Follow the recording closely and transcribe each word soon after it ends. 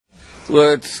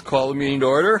Let's call the meeting to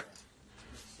order.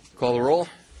 Call the roll.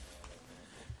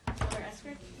 Alder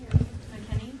Eskridge. Here.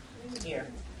 McKinney. Here.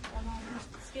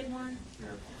 Skidmore. Here.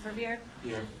 Verveer.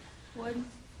 Here. Wood.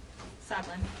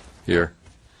 Soblin. Here.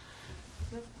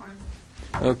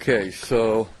 Whitmore. Okay,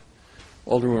 so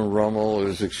Alderman Rummel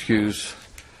is excused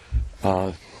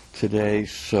today,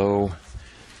 so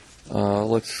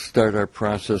let's start our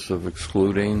process of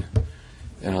excluding,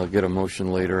 and I'll get a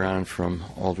motion later on from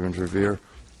Alderman Verveer.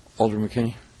 Alderman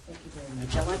McKinney? Thank you very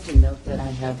much. I'd like to note that I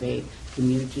have a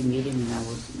community meeting and I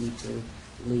will need to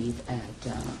leave at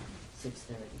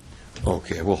 6:30.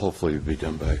 Okay, well, hopefully you'll be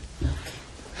done by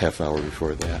half hour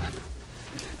before that.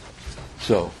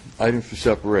 So, item for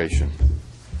separation.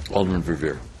 Alderman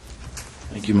Verveer.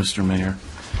 Thank you, Mr. Mayor.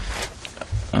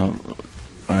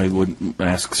 I would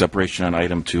ask separation on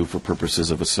item 2 for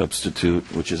purposes of a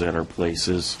substitute, which is at our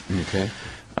places. Okay.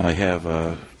 I have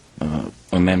a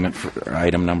amendment for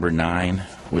item number 9,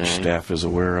 which 9. staff is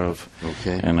aware of.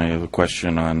 Okay. And I have a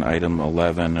question on item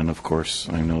 11, and of course,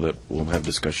 I know that we'll have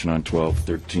discussion on 12,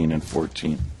 13, and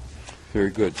 14.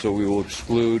 Very good. So we will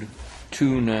exclude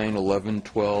 2, 9, 11,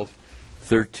 12,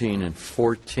 13, and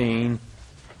 14.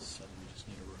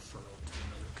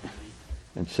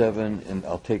 And 7, and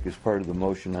I'll take as part of the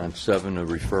motion on 7 a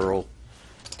referral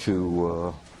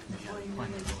to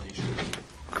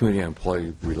Committee on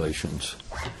Employee Relations.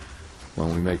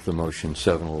 When we make the motion,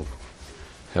 7 will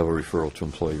have a referral to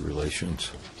Employee Relations.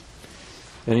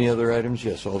 Any other items?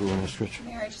 Yes, Alderman Eskridge.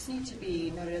 Mayor, I just need to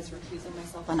be noted as recusing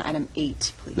myself on item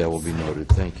 8, please. That will be noted.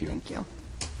 Thank you. Thank you.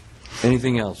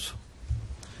 Anything else?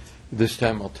 This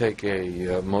time I'll take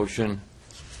a motion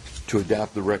to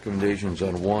adopt the recommendations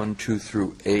on 1, 2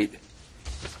 through 8,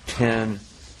 10,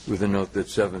 with a note that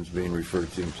 7 is being referred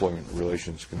to the Employment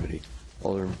Relations Committee.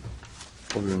 Alderman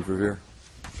Verveer.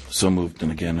 So moved,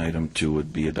 and again, item 2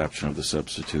 would be adoption of the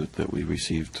substitute that we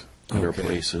received at our Okay.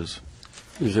 places.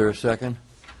 Is there a second?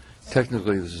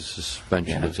 Technically, this is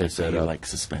suspension. Yeah, to take that up. like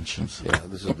suspensions. Yeah,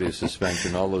 this will be a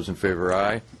suspension. All those in favor,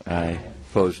 aye. Aye.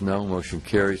 Opposed, no. Motion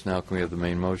carries. Now can we have the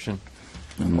main motion?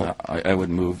 And I would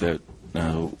move that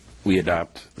we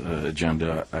adopt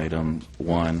agenda item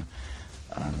 1.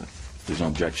 If there's no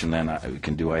objection, then we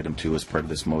can do item 2 as part of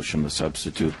this motion, the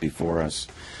substitute before us.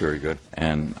 Very good.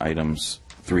 And items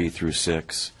 3 through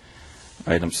 6.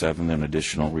 Item 7, then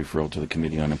additional referral to the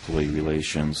Committee on Employee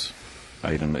Relations.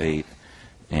 Item 8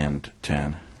 and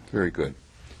 10. Very good.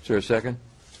 Is there a second?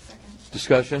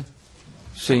 Discussion?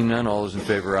 Seeing none, all those in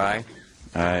favor, aye.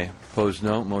 Aye. Opposed,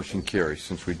 no. Motion carries.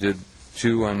 Since we did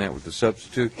 2 on that with the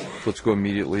substitute, let's go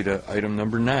immediately to item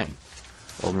number 9.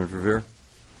 Alderman Verveer,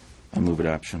 I move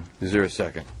adoption. is there a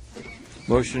second?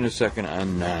 Motion is second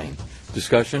on 9.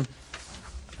 Discussion?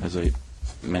 As I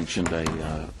mentioned, I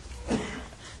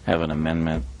have an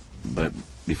amendment, but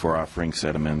before offering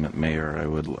said amendment, Mayor, I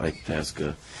would like to ask,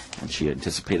 and she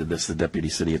anticipated this, the Deputy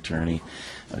City Attorney,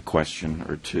 a question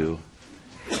or two.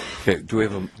 Okay,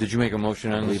 did you make a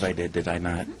motion I on believe this? I did. Did I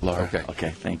not, Laura? Okay.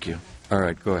 Okay, thank you. All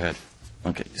right, go ahead.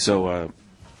 Okay, so,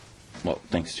 well,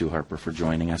 thanks to Harper for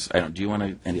joining us. Do you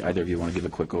want to, either of you want to give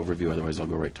a quick overview? Otherwise, I'll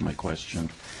go right to my question.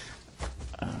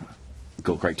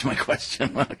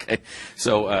 Okay.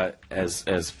 So,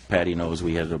 as Patty knows,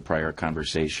 we had a prior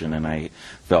conversation, and I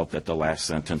felt that the last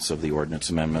sentence of the ordinance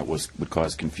amendment would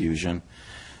cause confusion.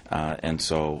 And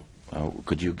so,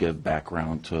 could you give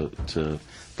background to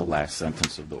the last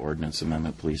sentence of the ordinance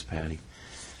amendment, please, Patty?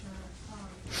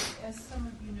 Sure. As some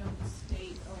of you know, the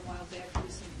state a while back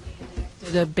recently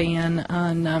enacted a ban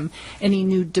on any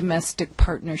new domestic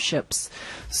partnerships.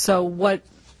 So what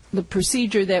the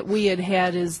procedure that we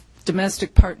had is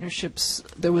domestic partnerships,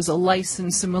 there was a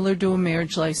license similar to a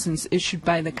marriage license issued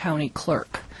by the county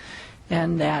clerk,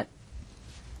 and that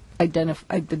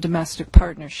identified the domestic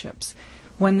partnerships.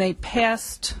 When they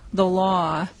passed the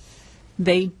law,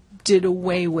 they did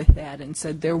away with that and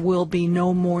said there will be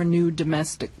no more new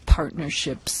domestic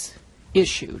partnerships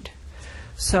issued.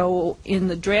 So in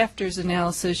the drafter's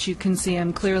analysis, you can see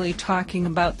I'm clearly talking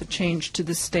about the change to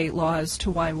the state law as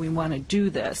to why we want to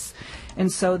do this.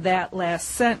 And so that last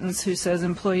sentence, who says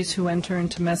employees who enter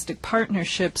into domestic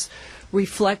partnerships,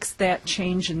 reflects that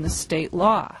change in the state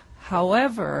law.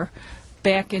 However,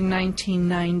 back in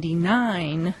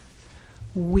 1999,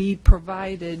 we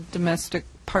provided domestic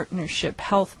partnership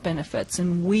health benefits,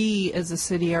 and we as a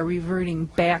city are reverting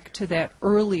back to that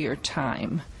earlier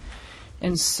time.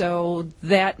 And so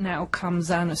that now comes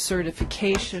on a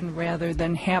certification rather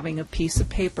than having a piece of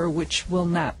paper which will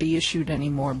not be issued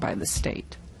anymore by the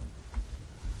state.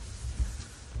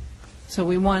 So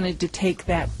we wanted to take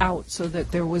that out so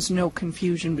that there was no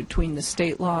confusion between the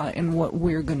state law and what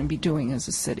we're going to be doing as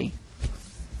a city.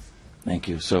 Thank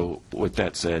you. So with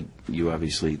that said, you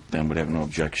obviously then would have no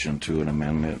objection to an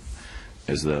amendment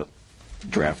as the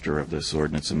drafter of this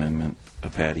ordinance amendment.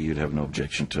 Patty, you'd have no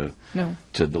objection to No.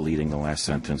 to deleting the last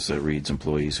sentence that reads,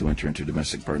 employees who enter into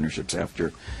domestic partnerships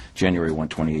after January 1,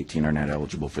 2018 are not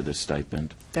eligible for this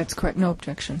stipend? That's correct. No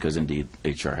objection. Because indeed,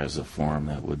 HR has a form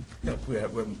that would... No,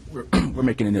 we're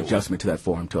making an adjustment to that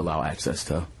form to allow access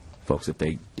to folks if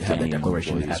they have that any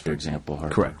declaration employees, after. for example.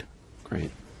 Harper. Correct. Great.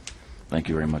 Thank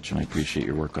you very much, and I appreciate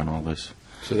your work on all this.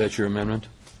 So that's your amendment?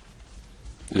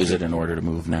 Is it in order to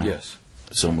move now? Yes.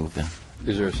 So move then.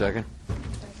 Is there a second?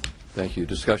 Thank you.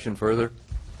 Discussion further?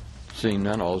 Seeing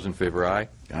none, all those in favor, aye.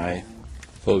 Aye.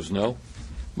 Opposed, no.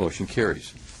 Motion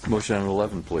carries. Motion on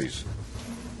 11, please.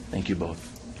 Thank you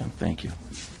both. And thank you.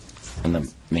 And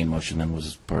the main motion then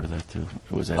was part of that too?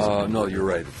 It was as No, you're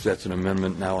right. That's an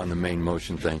amendment now on the main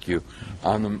motion. Thank you.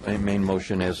 On the main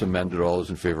motion as amended, all those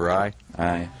in favor, aye.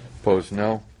 Aye. Opposed,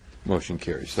 no. Motion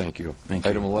carries. Thank you. Thank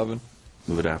you. Item 11.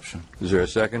 Move adoption. Is there a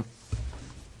second?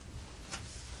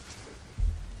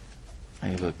 I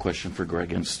have a question for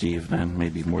Greg and Steve then,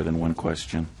 maybe more than one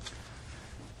question.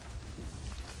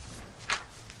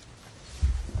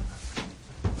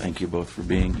 Thank you both for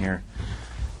being here.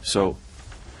 So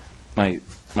my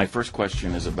first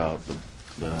question is about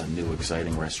the new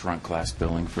exciting restaurant class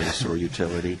billing for the sewer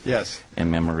utility. Yes. In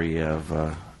memory of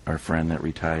our friend that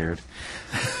retired.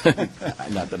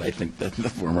 Not that I think that the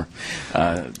former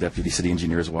deputy city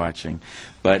engineer is watching.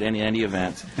 But in any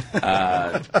event,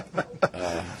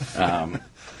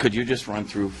 could you just run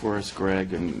through for us,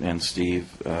 Greg and Steve,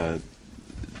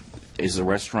 is the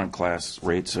restaurant class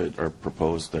rates that are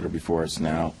proposed that are before us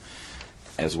now,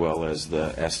 as well as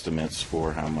the estimates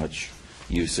for how much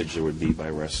usage there would be by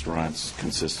restaurants,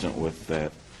 consistent with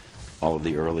that, all of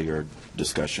the earlier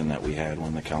discussion that we had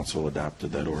when the council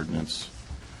adopted that ordinance?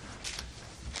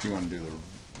 You want to do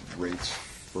the rates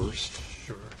first?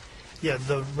 Sure. Yeah,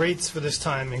 the rates for this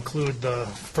time include the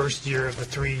first year of the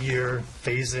 3-year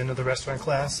phase-in of the restaurant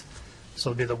class.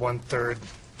 So it'll be the 1/3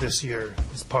 this year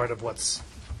as part of what's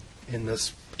in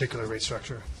this particular rate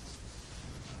structure.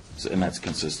 So, and that's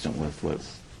consistent with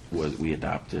what we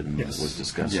adopted and Yes. was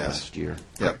discussed Yes. last year?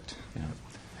 Yep. Yeah.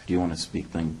 Do you want to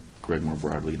speak then, Greg, more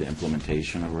broadly to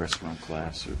implementation of a restaurant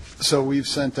class? Or? So we've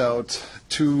sent out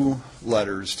 2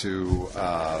 letters to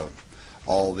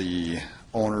all the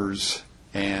owners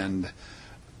and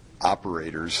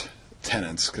operators,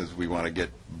 tenants, because we want to get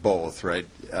both, right,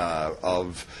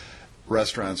 of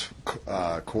restaurants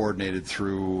coordinated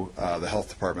through the health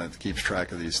department that keeps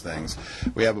track of these things.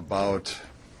 We have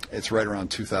it's right around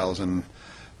 2,000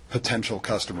 potential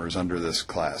customers under this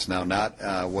class. Now, not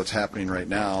what's happening right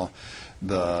now.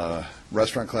 The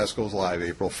restaurant class goes live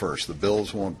April 1st.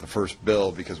 The first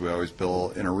bill, because we always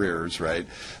bill in arrears, right?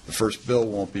 The first bill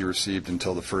won't be received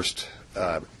until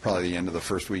probably the end of the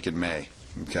first week in May,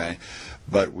 okay?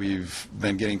 But we've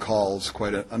been getting calls,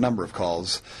 quite a number of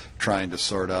calls, trying to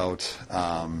sort out.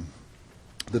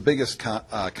 The biggest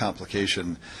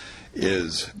complication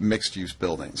is mixed-use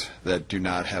buildings that do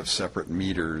not have separate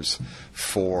meters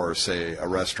for, say, a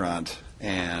restaurant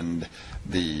and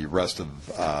the rest of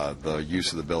the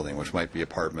use of the building, which might be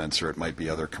apartments or it might be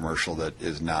other commercial that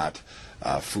is not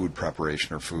food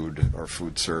preparation or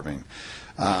food serving.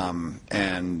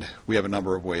 And we have a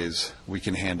number of ways we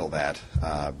can handle that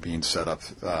being set up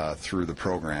through the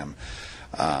program.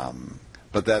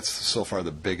 But that's so far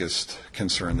the biggest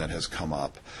concern that has come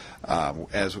up.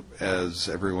 As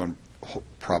everyone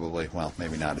probably, well,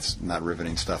 maybe not, it's not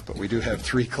riveting stuff, but we do have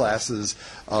 3 classes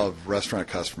of restaurant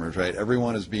customers, right?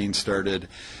 Everyone is being started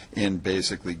in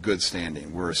basically good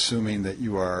standing. We're assuming that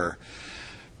you are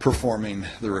performing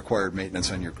the required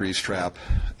maintenance on your grease trap,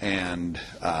 and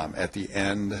at the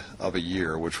end of a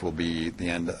year, which will be the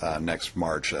end next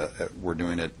March, we're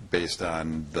doing it based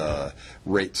on the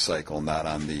rate cycle, not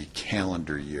on the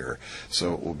calendar year.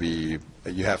 So it will be,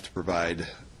 you have to provide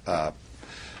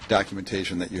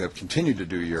documentation that you have continued to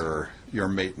do your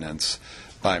maintenance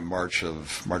by March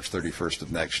 31st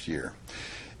of next year.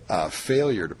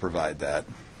 Failure to provide that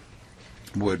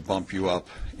would bump you up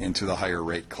into the higher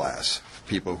rate class,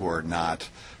 people who are not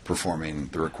performing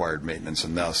the required maintenance,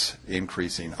 and thus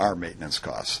increasing our maintenance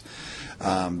costs.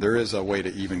 There is a way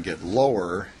to even get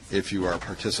lower if you are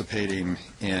participating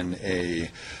in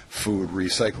a food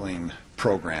recycling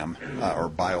program or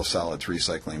biosolids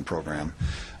recycling program.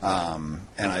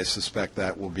 And I suspect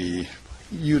that will be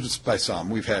used by some.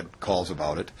 We've had calls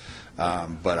about it,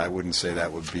 but I wouldn't say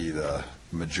that would be the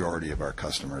majority of our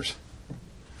customers.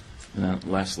 And then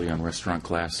lastly, on restaurant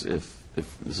class, if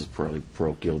this is probably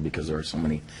parochial because there are so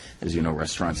many, as you know,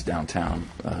 restaurants downtown,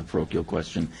 parochial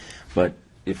question, but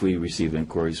if we receive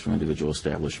inquiries from individual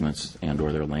establishments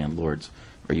and/or their landlords,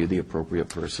 are you the appropriate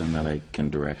person that I can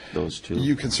direct those to?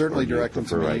 You can certainly Or do you direct them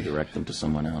to prefer me. I direct them to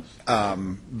someone else?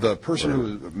 The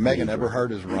person Megan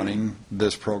Eberhard, is running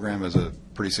this program is a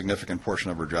pretty significant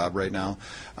portion of her job right now.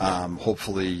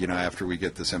 Hopefully, after we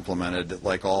get this implemented,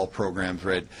 like all programs,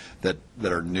 right, that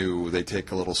are new, they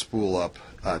take a little spool up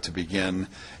to begin,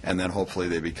 and then hopefully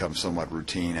they become somewhat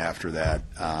routine after that.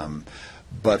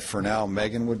 But for now,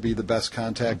 Megan would be the best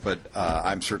contact, but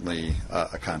I'm certainly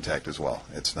a contact as well.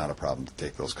 It's not a problem to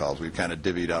take those calls. We've kind of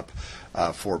divvied up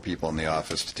 4 people in the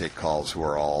office to take calls who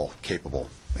are all capable,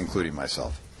 including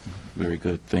myself. Very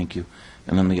good, thank you.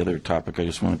 And then the other topic I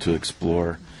just wanted to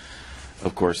explore,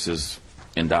 of course, is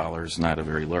in dollars, not a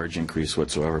very large increase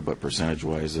whatsoever, but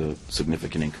percentage-wise, a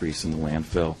significant increase in the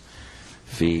landfill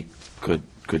fee.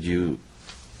 Could you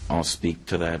all speak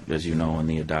to that? As you know, in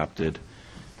the adopted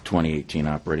 2018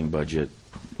 operating budget,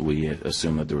 we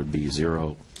assume that there would be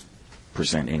 0%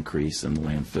 increase in the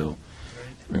landfill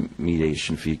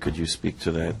remediation fee. Could you speak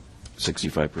to that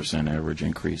 65% average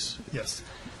increase? Yes.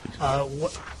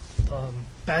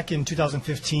 Back in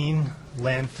 2015,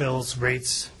 landfills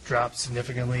rates dropped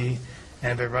significantly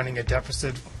and been running a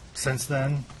deficit since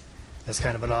then as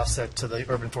kind of an offset to the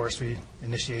urban forestry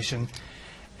initiation.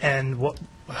 And what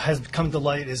has come to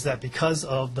light is that because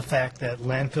of the fact that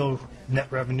landfill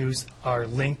net revenues are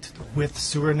linked with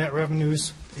sewer net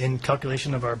revenues in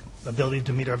calculation of our ability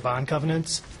to meet our bond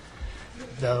covenants,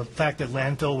 the fact that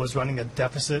landfill was running a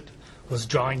deficit was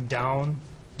drawing down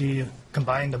the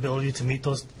combined ability to meet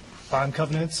those bond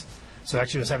covenants. So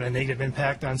actually it was having a negative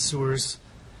impact on sewers'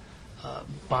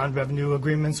 bond revenue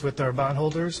agreements with our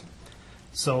bondholders.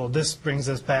 So this brings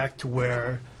us back to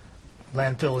where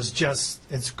landfill is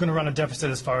it's going to run a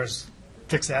deficit as far as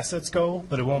fixed assets go,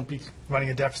 but it won't be running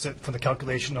a deficit for the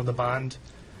calculation of the bond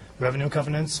revenue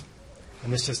covenants.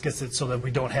 And this just gets it so that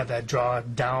we don't have that draw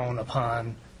down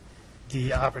upon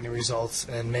the operating results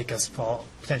and make us fall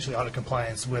potentially out of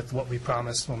compliance with what we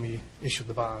promised when we issued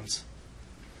the bonds.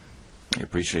 I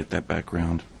appreciate that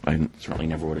background. I certainly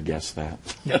never would have guessed that,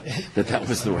 that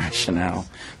was the rationale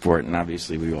for it. And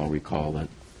obviously we all recall that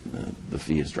the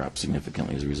fee has dropped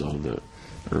significantly as a result of the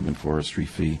urban forestry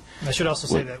fee. I should also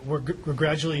say that we're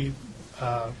gradually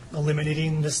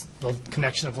eliminating the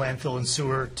connection of landfill and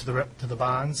sewer to the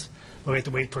bonds. But we have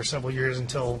to wait for several years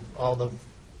until all the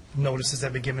notices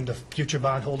have been given to future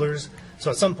bondholders. So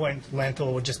at some point,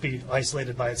 landfill would just be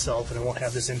isolated by itself, and it won't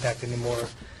have this impact anymore.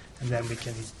 And then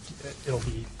it'll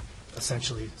be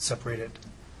essentially separated.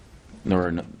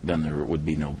 Then there would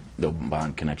be no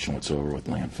bond connection whatsoever with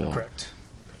landfill. Correct.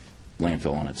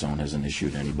 Landfill on its own hasn't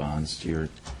issued any bonds to your...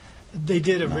 They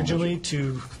did originally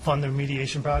to fund their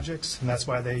remediation projects, and that's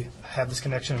why they had this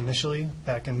connection initially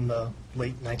back in the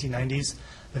late 1990s.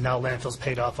 But now landfill's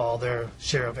paid off all their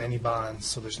share of any bonds,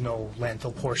 so there's no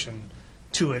landfill portion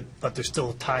to it, but they're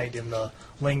still tied in the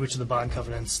language of the bond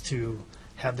covenants to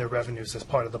have their revenues as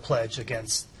part of the pledge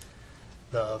against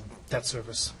the debt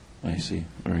service. I see.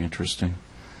 Very interesting.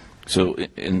 So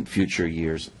in future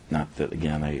years, not that,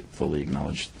 again, I fully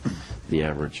acknowledge the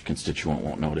average constituent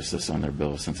won't notice this on their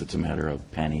bill since it's a matter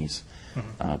of pennies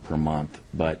per month,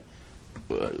 but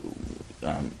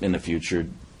in the future,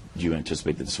 do you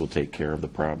anticipate that this will take care of the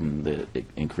problem that it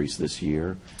increased this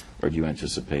year, or do you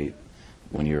anticipate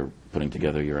when you're putting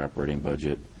together your operating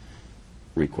budget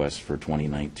request for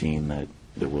 2019 that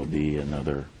there will be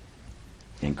another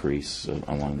increase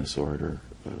along this order?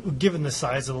 Given the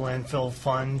size of the landfill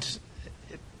fund,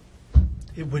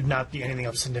 it would not be anything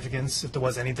of significance if there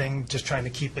was anything, just trying to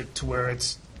keep it to where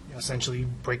it's essentially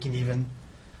breaking even.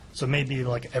 So maybe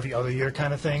like every other year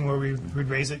kind of thing where we'd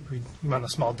raise it. We'd run a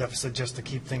small deficit just to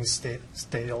keep things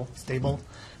stable,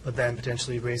 but then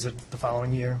potentially raise it the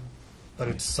following year. But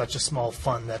it's such a small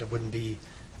fund that it wouldn't be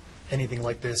anything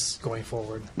like this going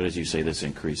forward. But as you say, this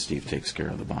increase, Steve, takes care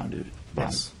of the bond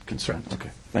Yes. concern.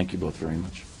 Okay. Thank you both very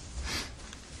much.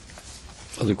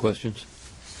 Other questions?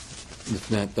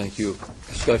 If not, thank you.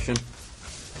 Discussion?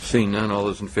 Seeing none, all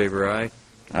those in favor, aye.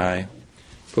 Aye.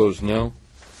 Opposed, no.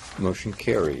 Motion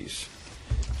carries.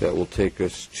 That will take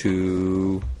us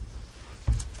to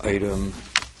item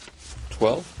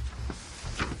 12.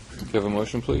 Do you have a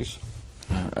motion, please?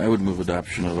 I would move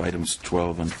adoption of items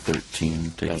 12 and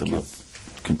 13. Take Thank them you. up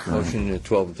concurrent. Motion at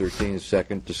 12 and 13,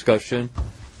 second. Discussion?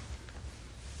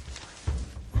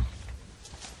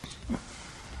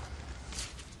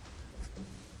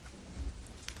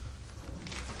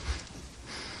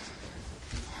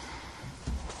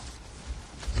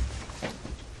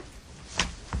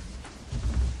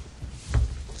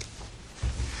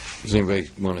 Does anybody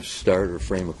want to start or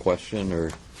frame a question,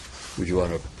 or would you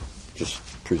want to just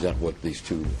present what these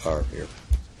two are here.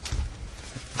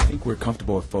 I think we're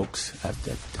comfortable with folks. I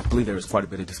believe there was quite a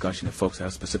bit of discussion. If folks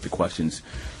have specific questions,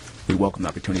 we welcome the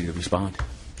opportunity to respond.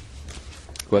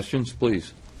 Questions,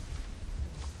 please?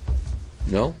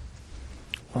 No?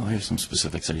 Well, here's some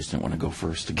specifics. I just didn't want to go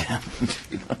first again.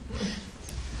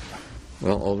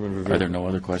 Well, Alderman Rivera. Are there no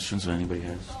other questions that anybody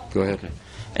has? Go ahead. Okay.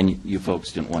 And you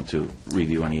folks didn't want to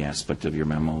review any aspect of your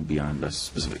memo beyond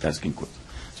us asking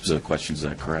specific questions, is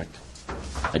that correct?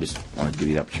 I just wanted to give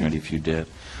you the opportunity if you did.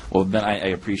 Well, then I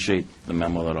appreciate the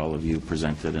memo that all of you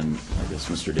presented, and I guess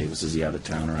Mr. Davis, is he out of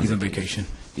town or He's on vacation.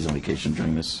 He's on vacation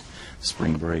during this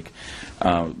spring break.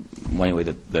 Anyway,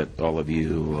 that all of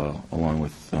you, along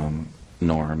with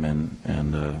Norm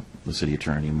and the city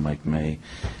attorney, Mike May,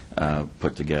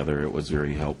 put together, it was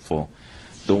very helpful.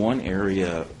 The one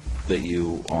area that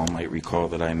you all might recall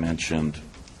that I mentioned,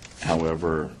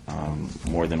 however,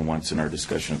 more than once in our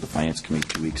discussion at the Finance Committee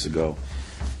 2 weeks ago,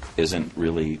 isn't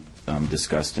really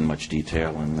discussed in much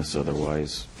detail in this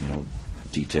otherwise,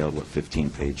 detailed,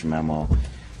 15-page memo,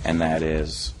 and that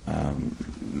is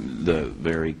the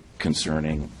very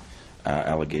concerning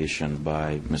allegation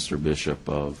by Mr. Bishop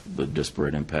of the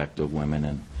disparate impact of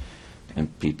women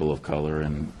and people of color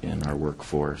in our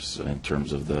workforce in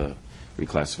terms of the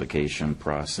reclassification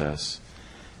process.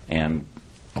 And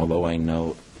although I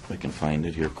note, if I can find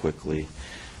it here quickly,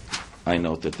 I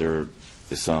note that there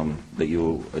is some, that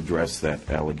you address that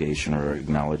allegation or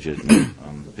acknowledge it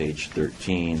on page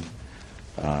 13,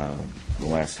 the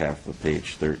last half of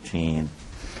page 13,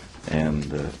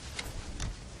 and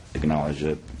acknowledge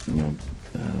it,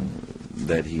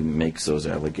 that he makes those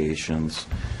allegations.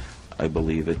 I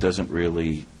believe it doesn't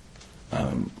really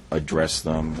address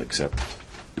them except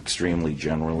extremely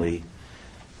generally.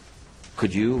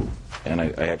 Could you, and I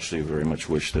actually very much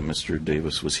wish that Mr.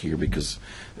 Davis was here, because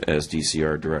as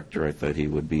DCR director, I thought he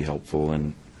would be helpful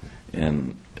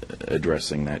in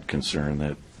addressing that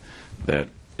concern that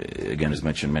again is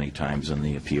mentioned many times in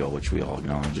the appeal, which we all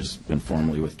acknowledge has been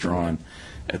formally withdrawn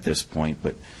at this point.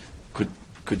 But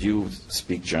could you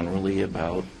speak generally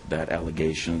about that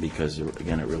allegation, because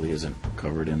again it really isn't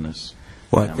covered in this?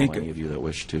 Well, I don't know any of you that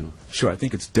wish to. Sure, I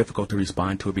think it's difficult to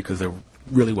respond to it because there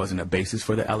really wasn't a basis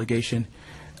for the allegation.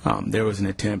 There was an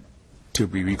attempt to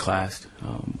be reclassed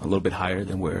a little bit higher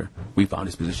than where we found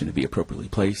his position to be appropriately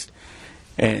placed.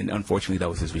 And unfortunately, that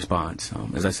was his response.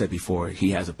 As I said before,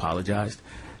 he has apologized.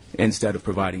 Instead of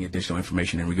providing additional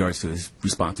information in regards to his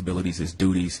responsibilities, his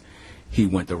duties, he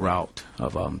went the route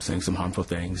of saying some harmful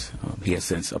things. He has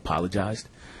since apologized.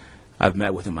 I've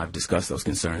met with him. I've discussed those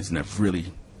concerns, and there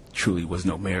really, truly was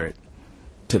no merit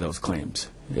to those claims.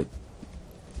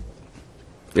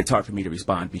 It's hard for me to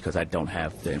respond because I don't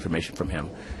have the information from him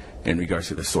in regards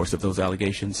to the source of those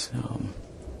allegations.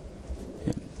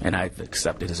 And I've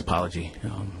accepted his apology.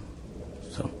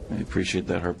 So I appreciate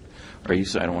that, Herb. Are you?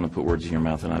 I don't want to put words in your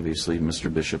mouth, and obviously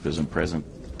Mr. Bishop isn't present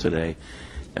today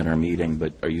at our meeting,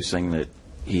 but are you saying that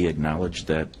he acknowledged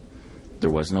that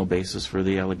there was no basis for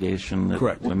the allegation that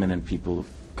Correct. women and people of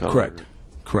color?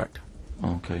 Correct.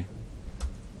 Okay.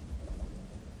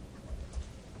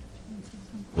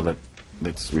 Well,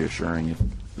 that's reassuring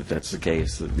if that's the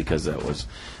case, because that was,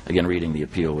 again, reading the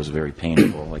appeal was very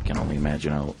painful. I can only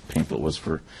imagine how painful it was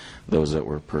for those that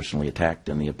were personally attacked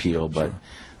in the appeal. But, Sure.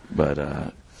 but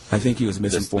I think he was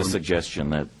misinformed. the suggestion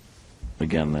that,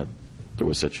 again, that there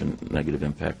was such a negative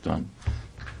impact on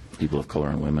people of color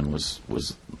and women was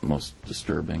most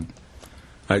disturbing.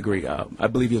 I agree. I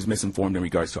believe he was misinformed in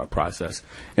regards to our process,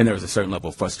 and there was a certain level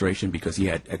of frustration because he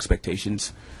had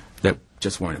expectations that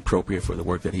just weren't appropriate for the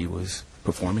work that he was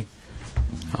performing.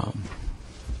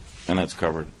 And that's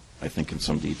covered, I think, in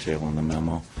some detail in the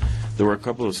memo. There were a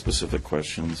couple of specific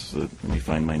questions that, let me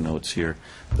find my notes here,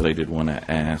 that I did want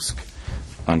to ask.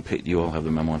 You all have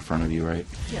the memo in front of you, right?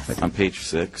 Yes. On page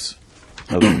 6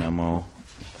 of the memo,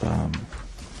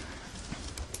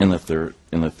 in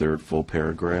the third full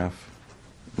paragraph,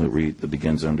 that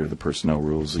begins under the personnel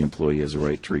rules, the employee has a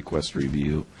right to request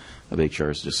review of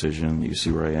HR's decision. You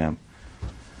see where I am?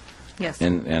 Yes.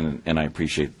 And I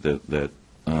appreciate that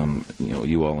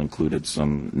you all included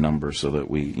some numbers so that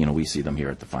we see them here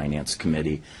at the Finance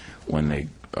Committee when they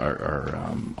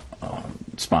are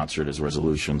sponsored as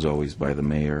resolutions always by the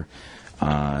mayor,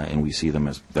 and we see them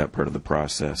as that part of the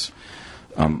process.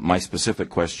 My specific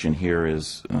question here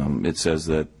is, it says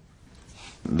that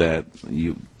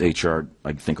HR,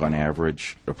 I think on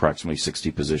average, approximately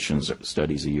 60 positions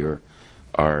studies a year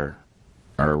are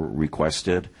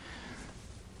requested.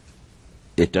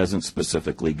 It doesn't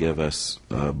specifically give us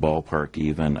a ballpark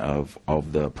even of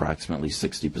the approximately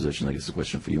 60 positions. I guess it's a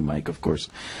question for you, Mike, of course.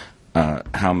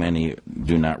 How many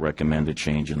do not recommend a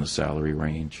change in the salary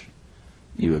range?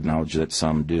 You acknowledge that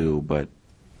some do, but,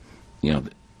 you know,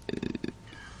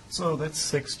 So that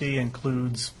 60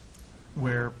 includes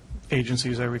where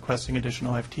agencies are requesting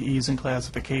additional FTEs and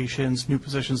classifications, new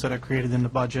positions that are created in the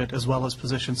budget, as well as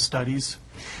position studies.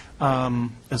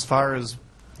 As far as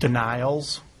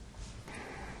denials,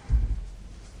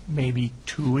 maybe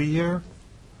 2 a year.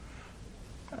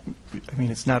 I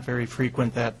mean, it's not very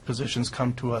frequent that positions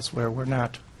come to us where we're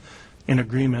not in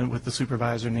agreement with the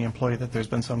supervisor and the employee that there's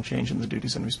been some change in the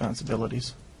duties and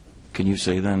responsibilities. can you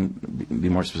say then, be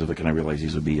more specific, and I realize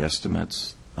these would be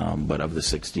estimates, but of the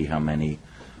 60, how many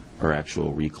are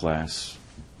actual reclass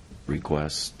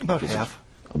requests? About half.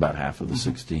 About half of the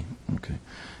 60? Okay.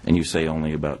 And you say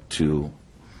only about 2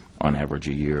 on average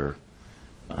a year.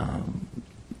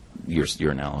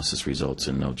 Your analysis results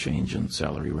in no change in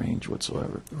salary range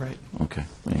whatsoever. Right. Okay,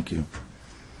 thank you.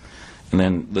 And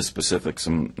then the specifics,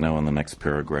 I'm now in the next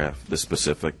paragraph, the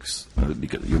specifics,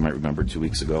 because you might remember 2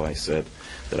 weeks ago I said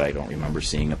that I don't remember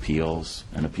seeing appeals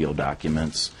and appeal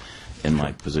documents in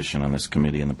my position on this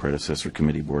committee and the predecessor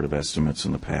committee Board of Estimates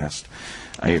in the past.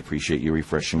 I appreciate you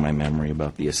refreshing my memory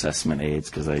about the assessment aids,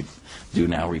 because I do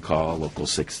now recall Local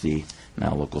 60,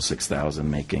 now Local 6,000,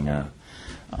 making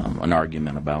an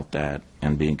argument about that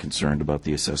and being concerned about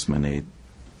the assessment aid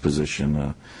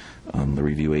position, the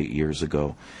review 8 years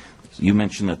ago. You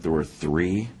mentioned that there were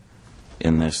 3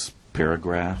 in this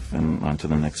paragraph, and on to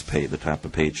the next page, the top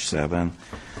of page 7.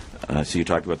 So you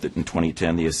talked about that in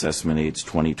 2010, the assessment aids,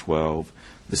 2012,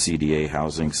 the CDA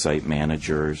housing site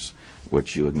managers,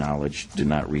 which you acknowledge do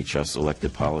not reach us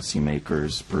elected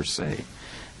policymakers per se.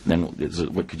 Then,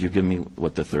 what could you give me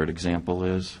what the third example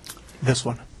is? This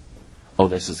one. Oh,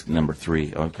 this is number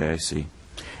 3. Okay, I see.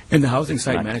 And the housing It's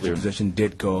site not manager clear. position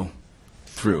did go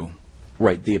through.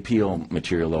 Right, the appeal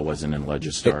material, though, wasn't in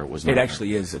Legistar. It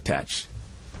actually is attached.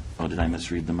 Oh, did I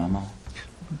misread the memo?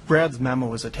 Brad's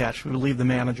memo is attached. We believe the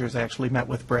managers actually met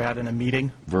with Brad in a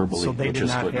meeting. Verbally, So they which did is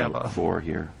not have footnote a... 4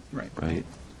 here. Right. Right.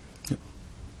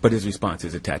 But his response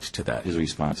is attached to that. His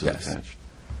response is Yes. attached.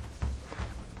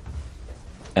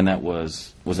 And that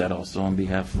was that also on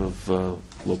behalf of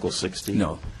Local 60?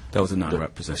 No, that was a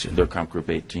non-rep position. Their Comp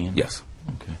Group 18? Yes.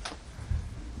 Okay.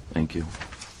 Thank you.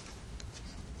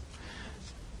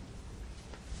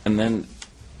 And then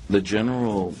the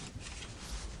general,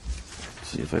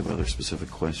 see if I have other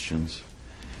specific questions.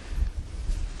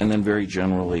 And then very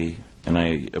generally, and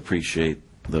I appreciate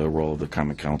the role of the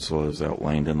Common Council as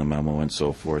outlined in the memo and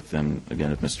so forth. And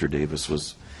again, if Mr. Davis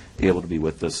was able to be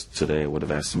with us today, I would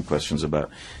have asked some questions about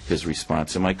his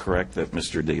response. Am I correct that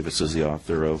Mr. Davis is the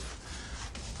author of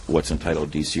what's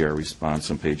entitled DCR Response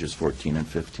on pages 14 and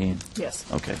 15? Yes.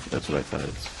 Okay, that's what I thought.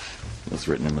 It's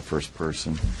written in the first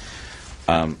person.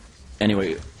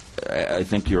 Anyway, I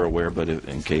think you're aware, but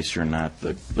in case you're not,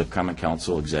 the Common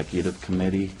Council Executive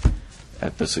Committee,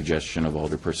 at the suggestion of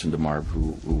Alderperson DeMarb,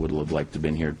 who would have liked to have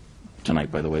been here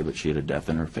tonight, by the way, but she had a death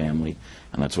in her family,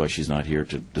 and that's why she's not here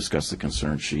to discuss the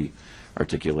concerns she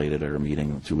articulated at her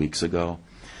meeting 2 weeks ago.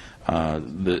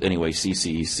 Anyway,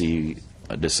 CCEC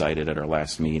decided at our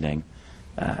last meeting,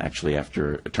 actually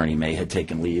after Attorney May had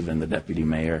taken leave and the Deputy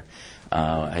Mayor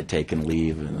had taken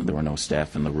leave, and there were no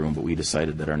staff in the room, but we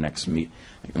decided that our next meet,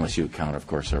 unless you count, of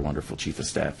course, our wonderful Chief of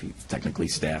Staff, he's technically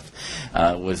staff,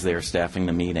 was there staffing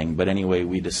the meeting. But anyway,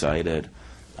 we decided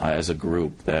as a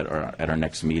group that at our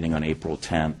next meeting on April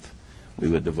 10th, we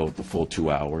would devote the full 2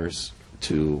 hours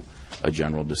to a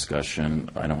general discussion.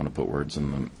 I don't want to put words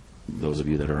in them. Those of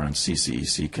you that are on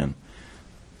CCEC can,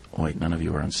 oh wait, none of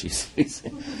you are on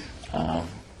CCEC.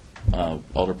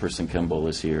 Alderperson Kimball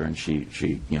is here, and she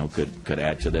could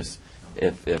add to this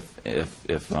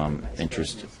if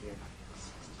interested.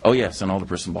 Oh yes, and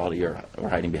Alderperson Baldy, you're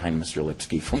hiding behind Mr.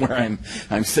 Lipsky from where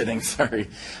I'm sitting. Sorry.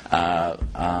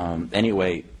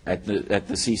 Anyway, at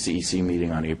the CCEC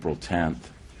meeting on April 10th,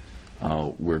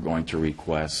 we're going to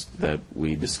request that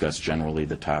we discuss generally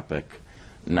the topic,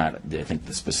 not I think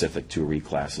the specific 2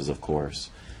 reclasses, of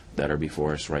course, that are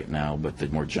before us right now, but the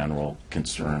more general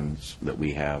concerns that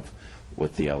we have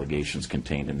with the allegations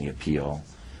contained in the appeal.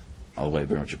 Although I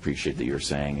very much appreciate that you're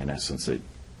saying, in essence, that,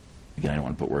 again, I don't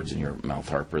want to put words in your mouth,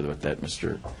 Harper, that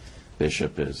Mr.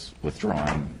 Bishop is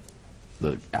withdrawing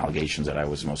the allegations that I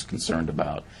was most concerned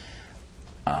about.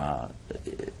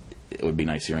 It would be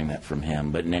nice hearing that from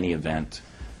him. But in any event,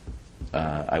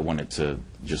 I wanted to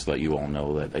just let you all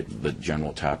know that the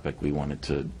general topic we wanted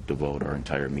to devote our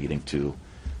entire meeting to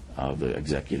the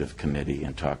executive committee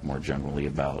and talk more generally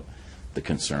about the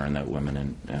concern that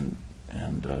women and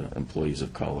employees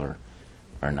of color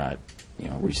are not,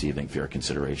 receiving fair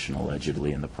consideration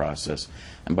allegedly in the process.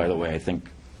 And by the way, I think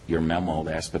your memo,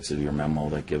 the aspects of your memo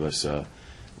that give us a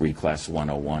reclass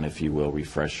 101, if you will,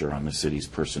 refresher on the city's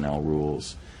personnel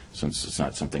rules, since it's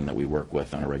not something that we work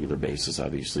with on a regular basis,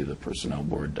 obviously the personnel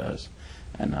board does,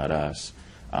 and not us,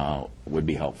 would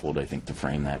be helpful, I think, to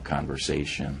frame that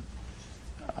conversation.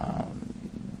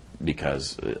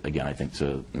 Because, again, I think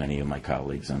to many of my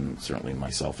colleagues, and certainly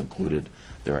myself included,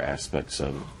 there are aspects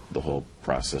of the whole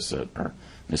process that are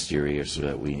mysterious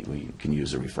that we can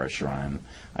use a refresher on.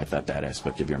 I thought that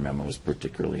aspect of your memo was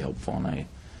particularly helpful, and I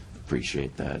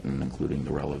appreciate that, and including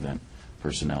the relevant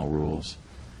personnel rules.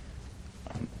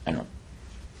 I don't.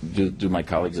 Do my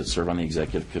colleagues that serve on the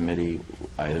executive committee,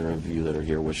 either of you that are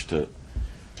here, wish to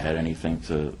add anything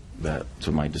to that,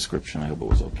 to my description? I hope it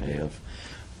was okay.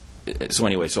 So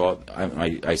anyway,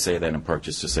 I say that in part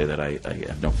just to say that I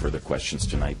have no further questions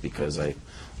tonight, because I'm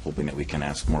hoping that we can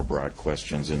ask more broad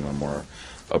questions in a more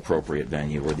appropriate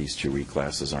venue where these two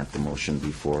reclasses aren't the motion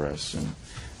before us,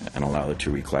 and allow the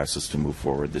two reclasses to move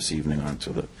forward this evening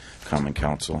onto the Common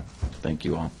Council. Thank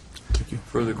you all. Thank you.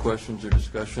 Further questions or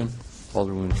discussion?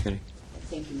 Alderwoman Kinney.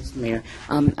 Thank you, Mr. Mayor.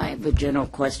 I have a general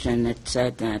question that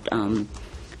said that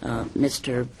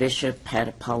Mr. Bishop had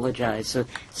apologized. So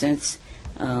since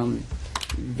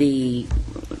the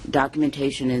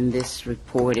documentation in this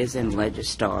report is in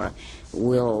Legistar,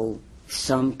 will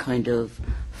some kind of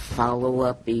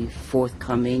follow-up be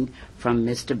forthcoming from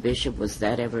Mr. Bishop? Was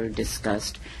that ever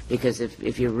discussed? Because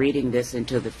if you're reading this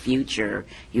into the future,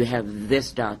 you have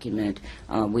this document.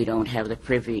 We don't have the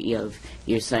privy of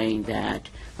you're saying that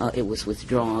it was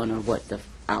withdrawn or what the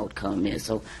outcome is.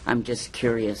 So I'm just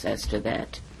curious as to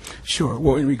that. Sure.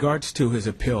 Well, in regards to his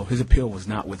appeal was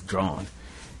not withdrawn.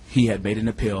 He had made an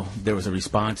appeal. There was a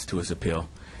response to his appeal,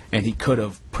 and he could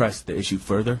have pressed the issue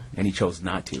further, and he chose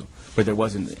not to. But there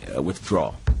wasn't a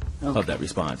withdrawal of that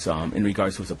response. In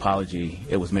regards to his apology,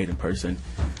 it was made in person.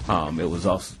 It was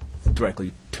also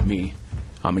directly to me.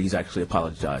 He's actually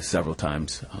apologized several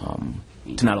times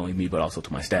to not only me but also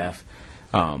to my staff.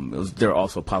 There are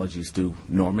also apologies to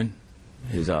Norman,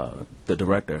 the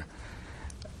director.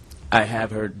 I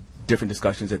have heard different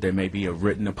discussions that there may be a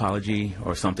written apology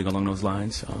or something along those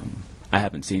lines. I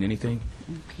haven't seen anything.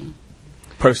 Okay.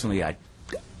 Personally,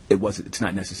 it's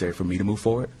not necessary for me to move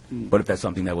forward, but if that's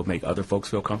something that would make other folks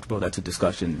feel comfortable, that's a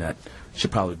discussion that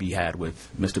should probably be had with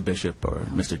Mr. Bishop or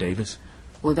Mr. Davis.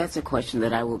 Well, that's a question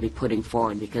that I will be putting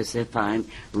forward, because if I'm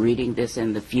reading this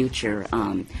in the future,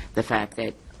 the fact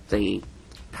that the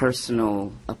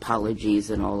personal apologies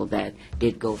and all of that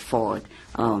did go forward,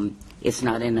 it's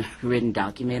not in a written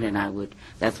document, and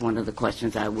that's one of the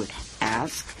questions I would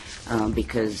ask,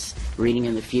 because reading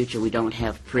in the future, we don't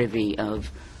have privy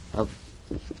of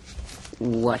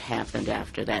what happened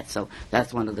after that. So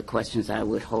that's one of the questions I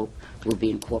would hope will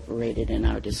be incorporated in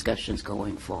our discussions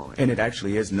going forward. And it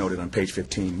actually is noted on page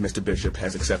 15. Mr. Bishop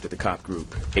has accepted the COP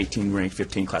Group 18 rank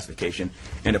 15 classification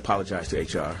and apologized to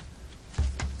HR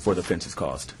for the offenses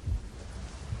caused.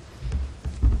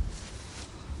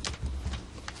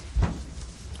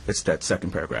 It's that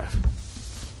second paragraph.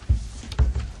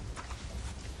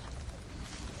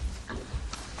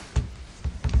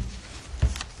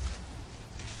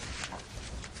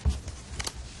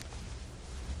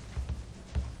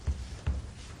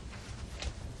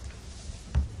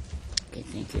 Okay,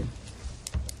 thank you.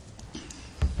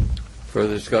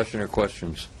 Further discussion or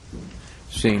questions?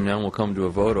 Seeing none, we'll come to a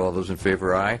vote. All those in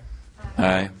favor, aye.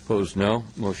 Aye. Opposed, no.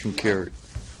 Motion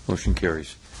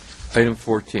carries. Item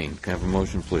 14. Can I have a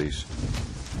motion, please?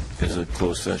 Is a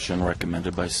closed session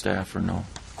recommended by staff or no?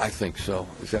 I think so.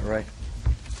 Is that right?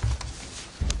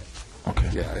 Okay.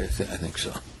 Yeah, I think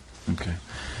so. Okay.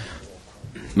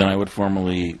 Then I would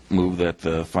formally move that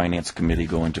the Finance Committee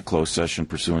go into closed session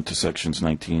pursuant to Sections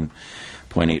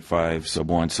 19.85 sub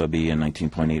 1 sub E and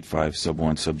 19.85 sub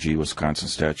 1 sub G Wisconsin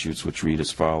statutes, which read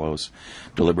as follows: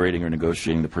 deliberating or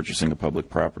negotiating the purchasing of public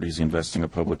properties, the investing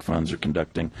of public funds, or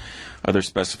conducting other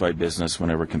specified business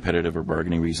whenever competitive or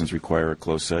bargaining reasons require a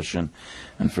closed session,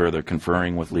 and further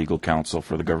conferring with legal counsel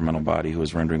for the governmental body who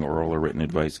is rendering oral or written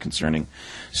advice concerning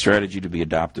strategy to be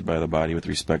adopted by the body with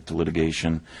respect to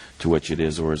litigation to which it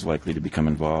is or is likely to become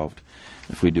involved.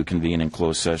 If we do convene in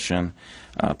closed session,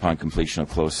 upon completion of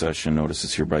closed session, notice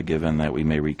is hereby given that we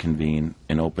may reconvene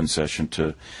in open session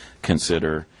to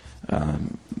consider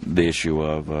the issue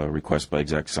of request by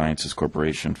Exact Sciences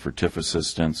Corporation for TIF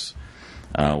assistance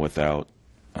without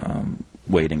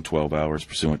waiting 12 hours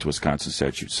pursuant to Wisconsin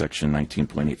statute section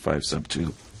 19.85 sub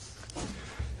 2.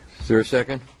 Is there a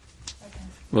second? Second.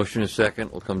 Motion is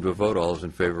second. We'll come to a vote. All those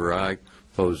in favor, aye.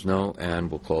 Opposed, no. And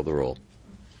we'll call the roll.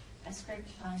 Eskridge,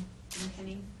 aye.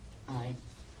 McKinney, Aye.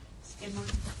 Skidmore,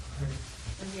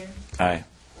 Revere, Aye.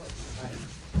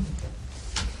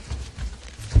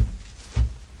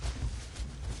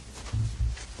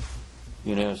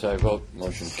 Unanimous, I vote.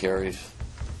 Motion carries.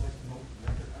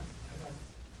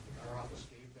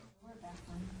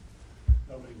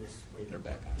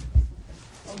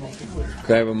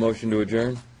 Can I have a motion to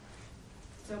adjourn?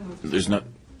 There's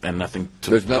nothing to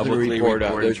There's nothing to publicly report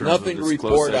out. in There's terms of nothing to this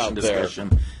report closed out session there.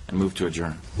 discussion, and move to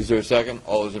adjourn. Is there a second?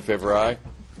 All those in favor, aye.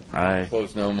 Aye.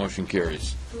 Opposed, no. Motion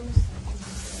carries. Who's